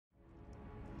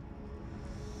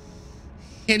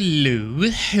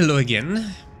Hello. Hello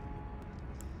again.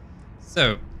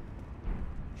 So,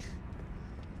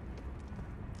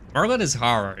 Morgott is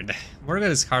hard. Morgott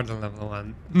is hard on level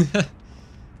 1.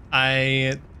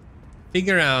 I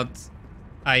figure out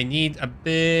I need a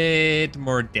bit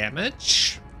more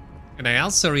damage. And I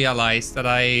also realized that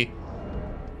I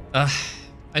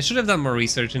should have done more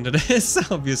research into this,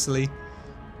 obviously.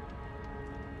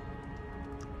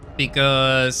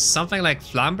 Because something like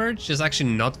Flamberge is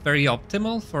actually not very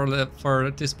optimal for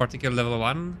this particular level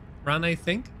 1 run, I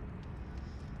think.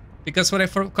 Because what I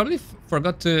probably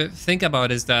forgot to think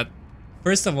about is that,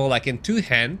 first of all, like in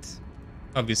 2-hand,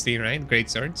 obviously, right, great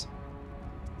swords,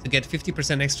 to get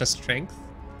 50% extra strength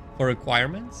for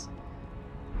requirements.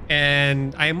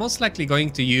 And I'm most likely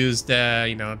going to use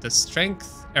the, the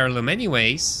strength heirloom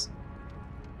anyways,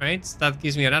 right? So that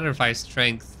gives me another 5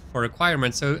 strength for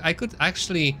requirements. So I could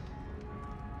actually,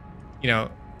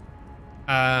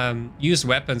 use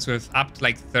weapons with up to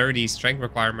like 30 strength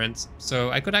requirements. So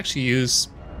I could actually use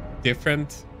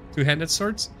different 2-handed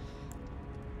swords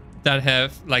that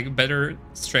have like better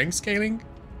strength scaling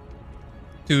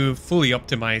to fully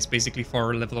optimize basically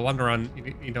for level 1 run,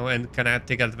 and kind of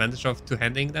take advantage of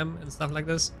 2-handing them and stuff like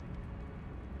this.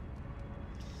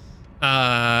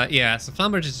 Yeah, so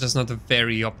Flamberge is just not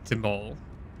very optimal.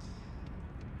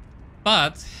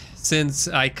 But since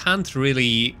I can't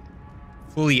really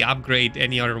fully upgrade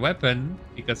any other weapon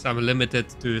because I'm limited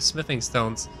to smithing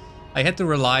stones, I had to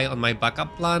rely on my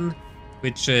backup plan,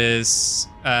 which is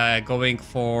going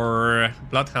for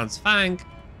Bloodhound's Fang,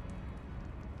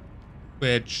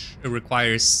 which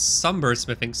requires Somber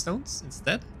smithing stones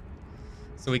instead.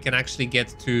 So we can actually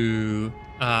get to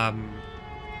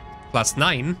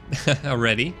 +9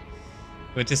 already,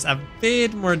 which is a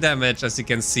bit more damage, as you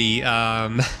can see,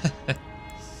 than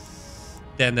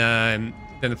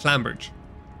Flamberge.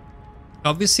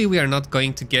 Obviously, we are not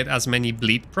going to get as many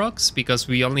bleed procs because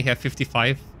we only have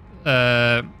 55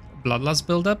 bloodlust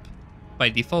buildup by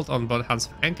default on Bloodhound's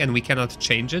Fang, and we cannot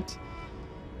change it.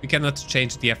 We cannot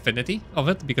change the affinity of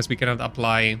it because we cannot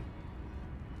apply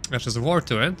Ashes of War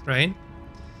to it, right?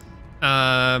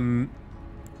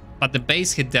 But the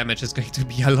base hit damage is going to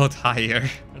be a lot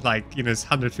higher. Like, it's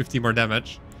 150 more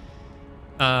damage.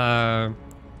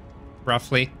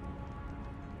 Roughly.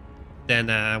 Than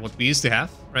what we used to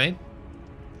have, right?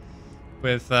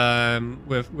 With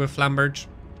Flamberge.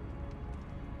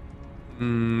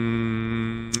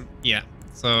 Yeah.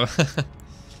 So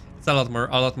it's a lot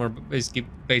more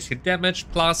base hit damage.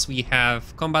 Plus we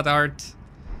have combat art.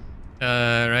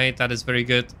 Right, that is very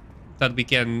good. That we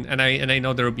can, and I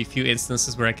know there will be a few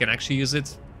instances where I can actually use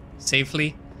it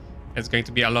safely. It's going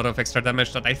to be a lot of extra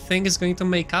damage that I think is going to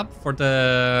make up for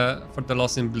the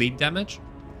loss in bleed damage.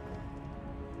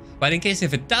 But in case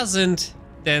if it doesn't,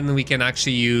 then we can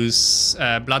actually use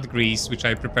blood grease, which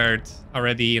I prepared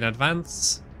already in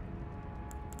advance.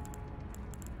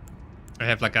 I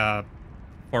have like a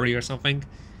 40 or something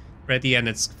ready, and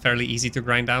it's fairly easy to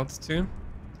grind out too.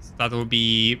 So that will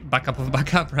be backup of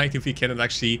backup, right? If we cannot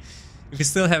actually, if we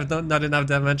still have not enough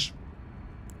damage.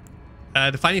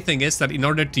 The funny thing is that in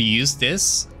order to use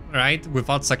this, right,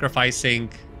 without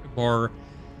sacrificing more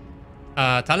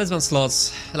talisman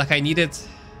slots, like I needed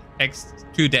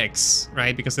 2 decks,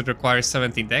 right, because it requires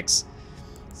 17 decks.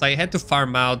 So I had to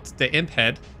farm out the imp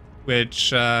head, which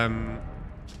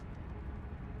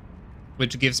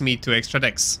gives me 2 extra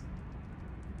decks.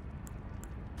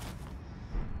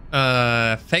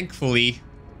 Thankfully,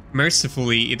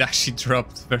 mercifully, it actually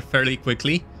dropped fairly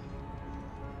quickly.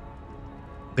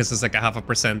 This is like a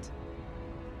 0.5%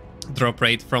 drop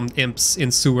rate from imps in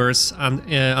sewers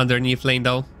underneath lane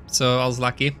though, so I was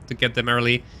lucky to get them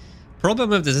early.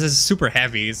 Problem with this is super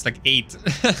heavy. It's like 8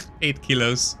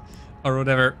 kilos or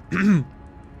whatever to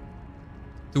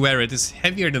wear it. It's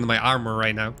heavier than my armor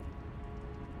right now,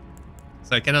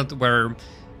 so I cannot wear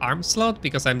arm slot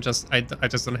because I just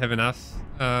don't have enough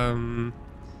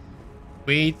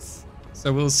weight.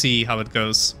 So we'll see how it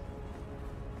goes.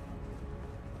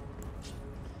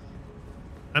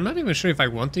 I'm not even sure if I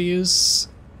want to use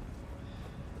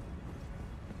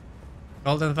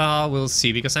Golden Vow. We'll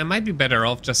see, because I might be better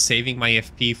off just saving my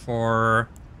FP for...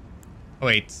 Oh,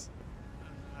 wait.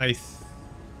 I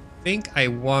think I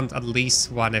want at least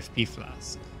 1 FP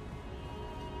flask.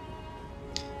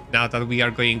 Now that we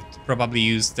are going to probably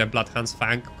use the Bloodhound's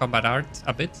Fang combat art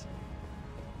a bit.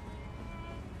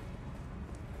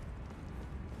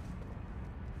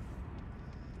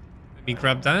 Let me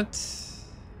grab that.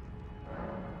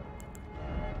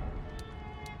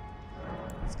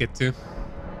 Let's get to...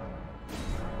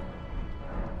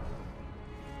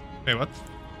 Wait, what?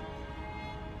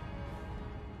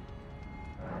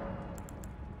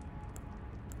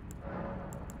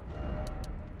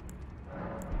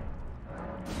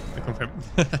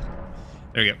 There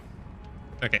we go.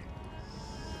 Okay.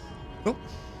 Cool.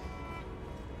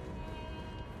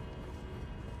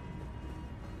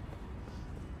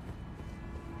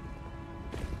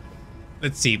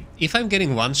 Let's see. If I'm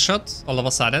getting one shot all of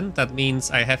a sudden, that means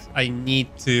I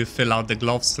need to fill out the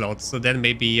glove slot. So then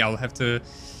maybe I'll have to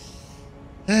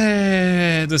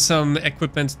do some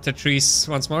equipment Tetris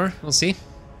once more. We'll see.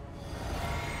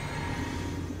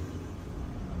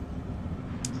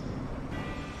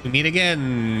 We meet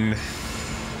again.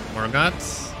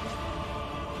 Morgott.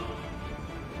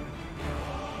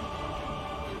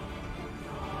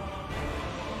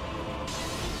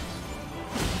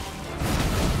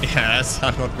 Yeah, that's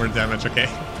a lot more damage, okay.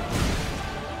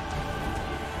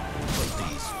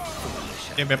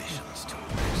 Yep.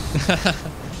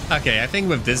 Okay, I think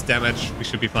with this damage we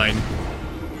should be fine.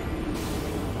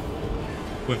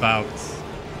 Without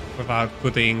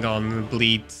putting on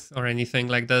bleed or anything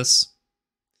like this.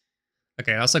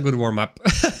 Okay, that's a good warm-up.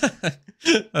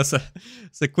 That's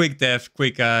a quick death,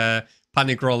 quick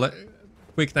panic roll,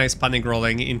 quick nice panic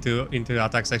rolling into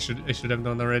attacks I should have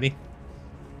done already.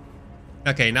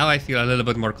 Okay, now I feel a little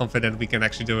bit more confident we can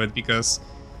actually do it, because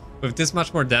with this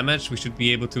much more damage we should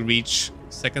be able to reach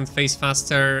second phase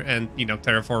faster and, you know,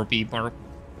 therefore be more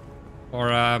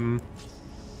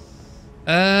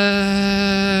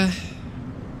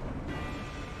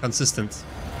consistent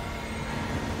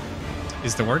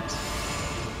is the word.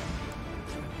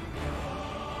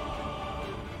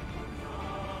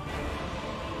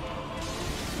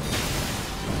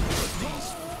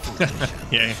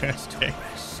 Yeah, okay.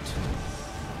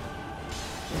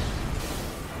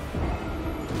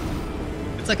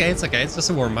 It's okay, it's just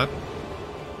a warm-up.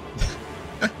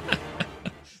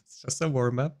 It's just a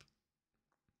warm-up.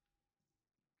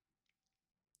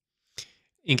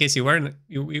 In case you were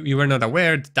not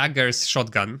aware, the Dagger's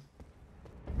shotgun.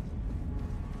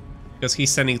 Because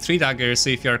he's sending 3 daggers, so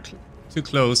if you're too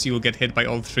close, you will get hit by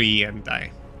all 3 and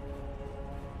die.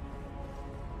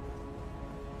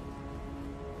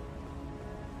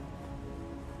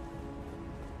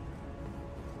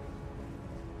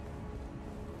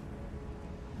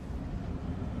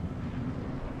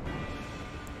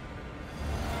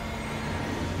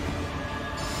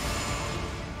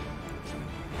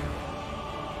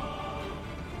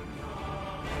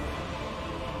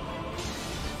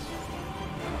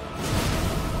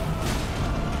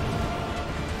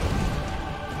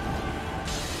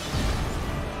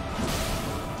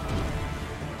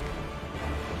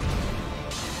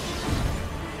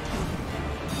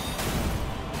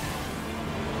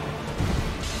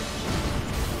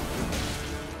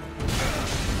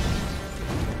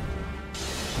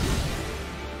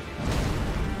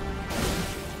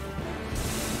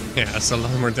 Yeah, that's a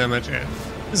lot more damage. Yeah,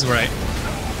 this is where I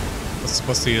was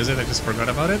supposed to use it. I just forgot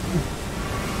about it.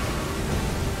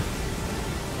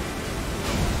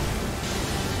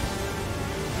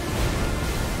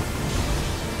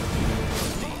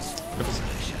 Oops.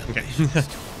 Okay.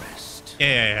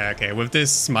 Yeah, okay. With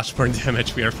this much more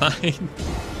damage, we are fine.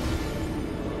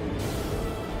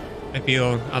 I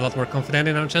feel a lot more confident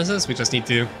in our chances. We just need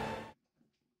to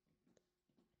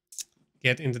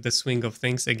get into the swing of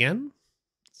things again.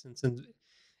 Since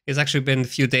it's actually been a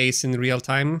few days in real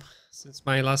time since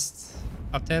my last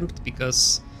attempt,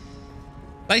 because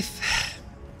life.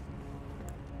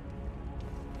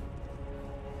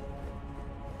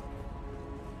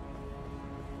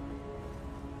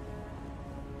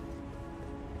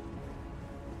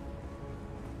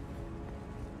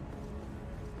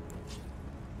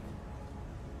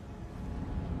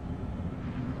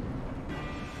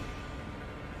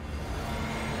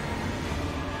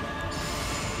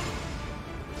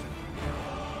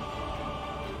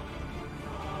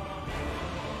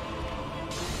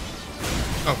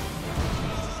 Oh,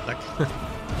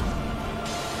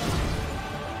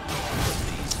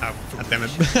 damn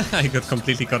it. I got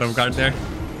completely caught off guard there.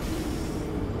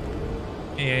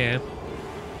 Yeah.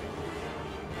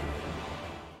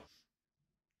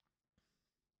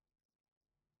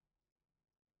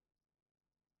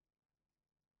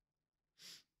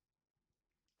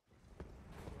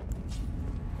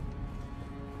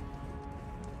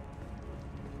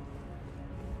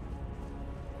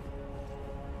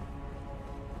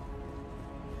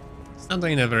 Not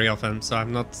doing it very often, so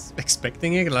I'm not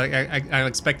expecting it. Like I'm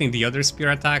expecting the other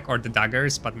spear attack or the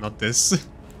daggers, but not this.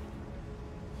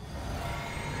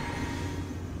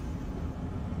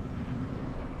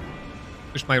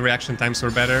 Wish my reaction times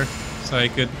were better, so I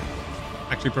could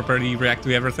actually properly react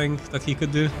to everything that he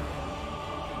could do.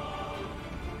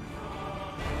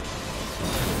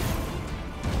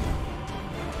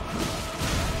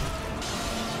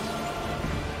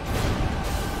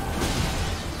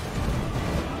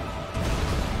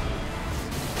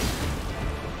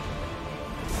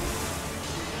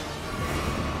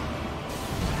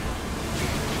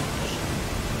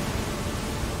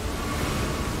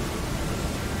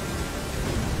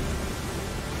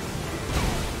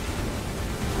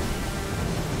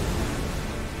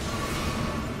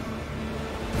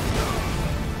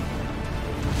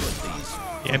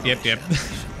 Yep.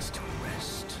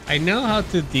 I know how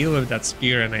to deal with that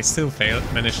spear and I still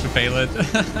managed to fail it.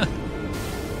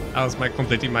 That was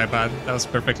completely my bad. That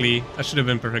should have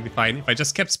been perfectly fine. If I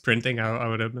just kept sprinting, I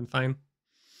would have been fine.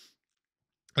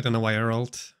 I don't know why I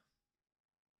rolled.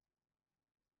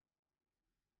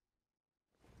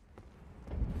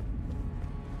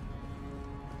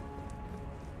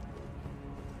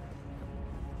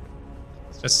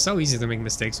 It's just so easy to make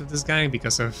mistakes with this guy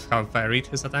because of how varied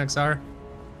his attacks are.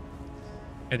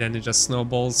 And then it just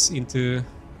snowballs into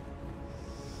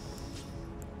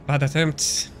bad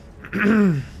attempt.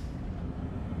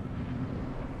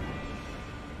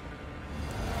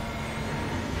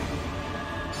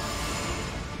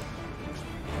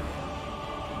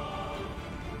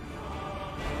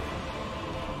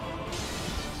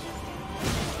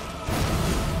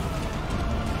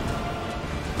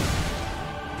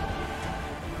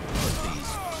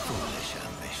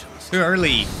 Too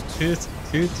early. Too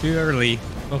early.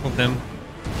 Both of them.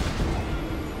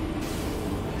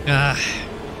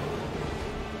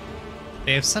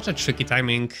 They have such a tricky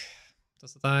timing,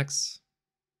 those attacks.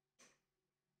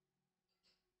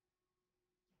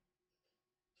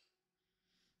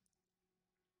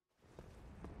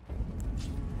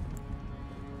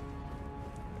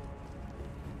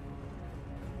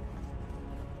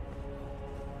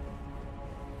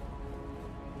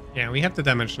 Yeah, we have the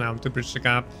damage now to bridge the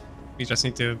gap. We just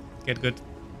need to get good.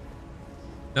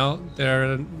 No,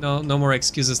 there are no more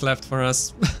excuses left for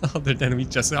us other than we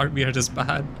are just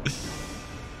bad.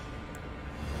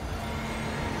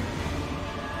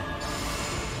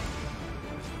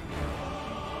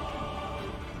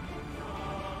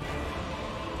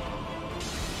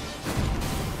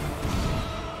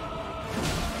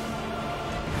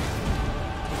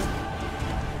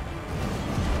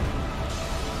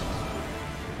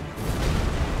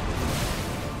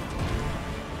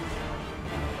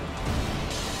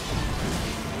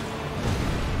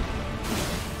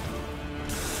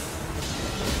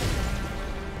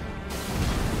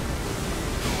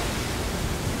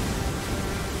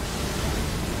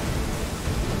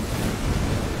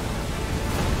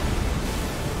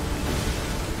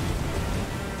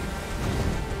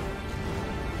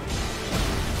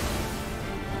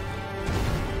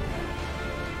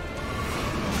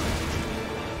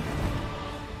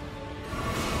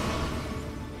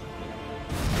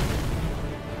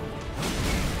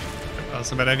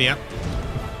 That's a bad idea.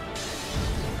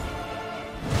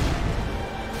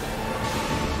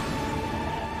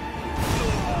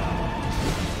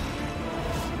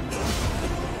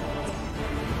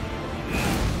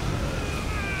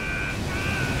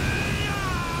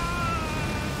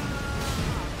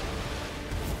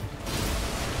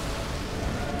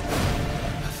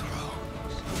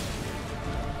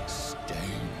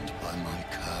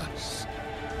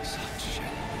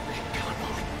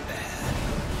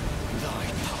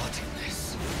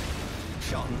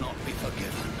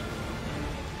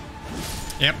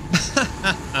 Yep.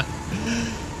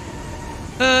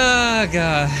 Ah,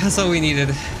 God, that's all we needed.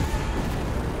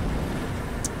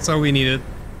 That's all we needed.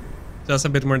 Just a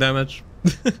bit more damage.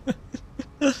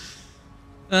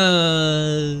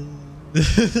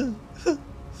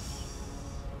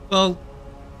 Well,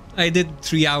 I did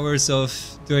 3 hours of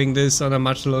doing this on a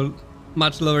much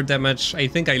lower damage. I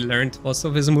think I learned most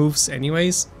of his moves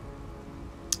anyways.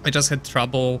 I just had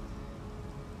trouble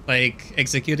like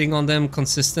executing on them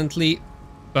consistently.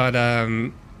 But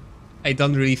I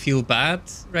don't really feel bad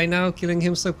right now killing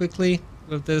him so quickly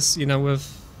with this, you know, with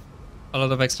a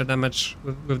lot of extra damage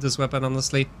with this weapon,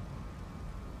 honestly.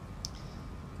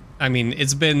 I mean,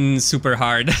 it's been super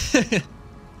hard to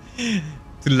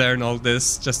learn all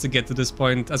this just to get to this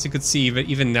point. As you could see,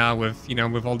 even now with, you know,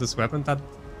 with all this weapon,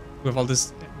 with all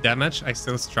this damage, I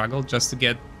still struggle just to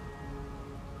get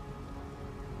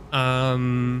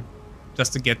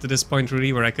to this point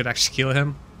really where I could actually kill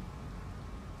him.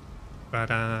 But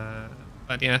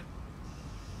yeah.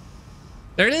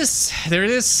 There it is.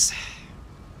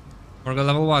 Morgott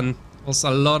level 1 was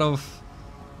a lot of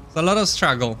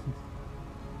struggle,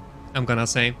 I'm gonna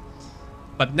say.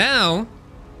 But now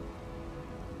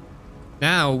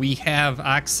we have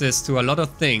access to a lot of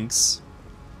things.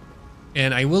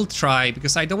 And I will try,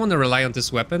 because I don't want to rely on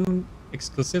this weapon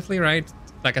exclusively, right?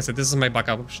 Like I said, this is my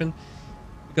backup option.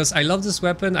 Because I love this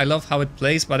weapon, I love how it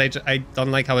plays, but I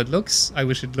don't like how it looks. I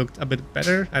wish it looked a bit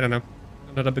better. I don't know.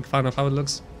 I'm not a big fan of how it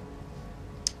looks.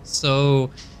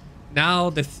 So now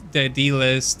the deal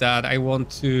is that I want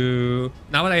to...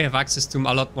 Now that I have access to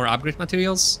a lot more upgrade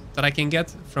materials that I can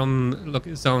get from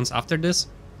zones after this.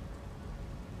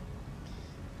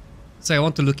 So I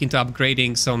want to look into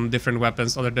upgrading some different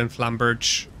weapons other than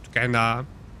Flamberge to kind of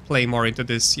play more into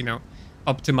this, you know,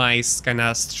 optimized kind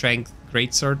of strength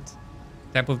greatsword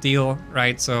type of deal,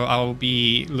 right? So I'll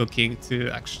be looking to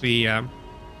actually,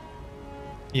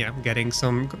 yeah, getting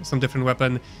some different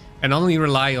weapon, and only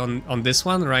rely on this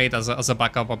one, right, as a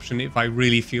backup option if I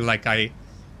really feel like I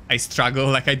struggle,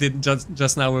 like I did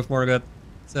just now with Morgott.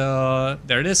 So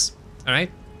there it is. All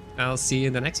right, I'll see you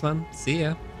in the next one. See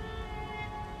ya.